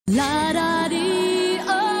La da dee,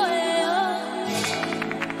 oh, eh, oh.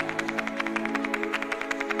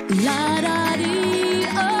 La da dee,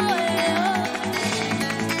 oh, eh, oh.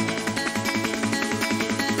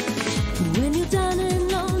 When you're down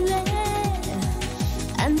and lonely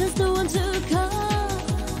and there's no one to call,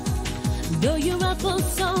 though you're out for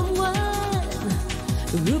someone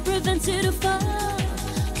who prevents you to fall,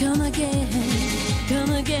 come again,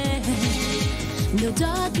 come again. No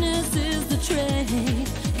darkness is the trade.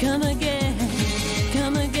 Come again,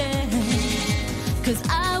 'cause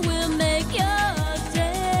I will make your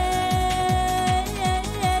day.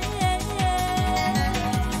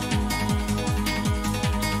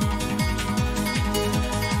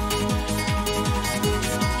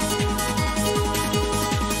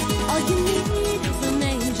 All you need is an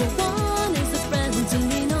angel, one is a friend to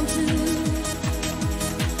lean on to.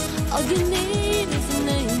 All you need is an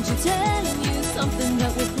angel telling you something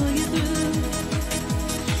that will pull you through.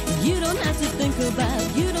 You don't have to think about,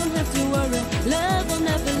 you don't have to worry, love will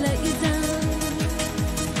never let you down.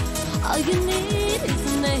 All you need is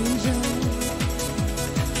an angel.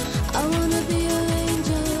 I wanna be your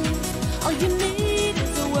angel. All you need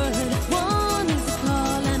is a word, one is a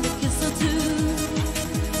call and a kiss or two.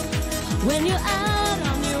 When you're out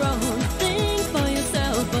on your own, think for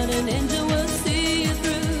yourself, but an angel will see you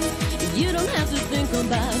through. You don't have to think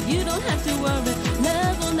about, you don't have to worry,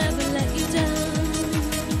 love will never let you down.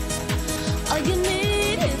 All you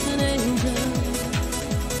need is an angel.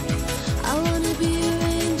 I wanna be your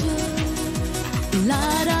angel. La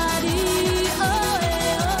da dee, oh,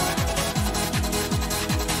 eh, oh.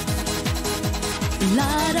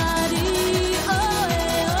 La da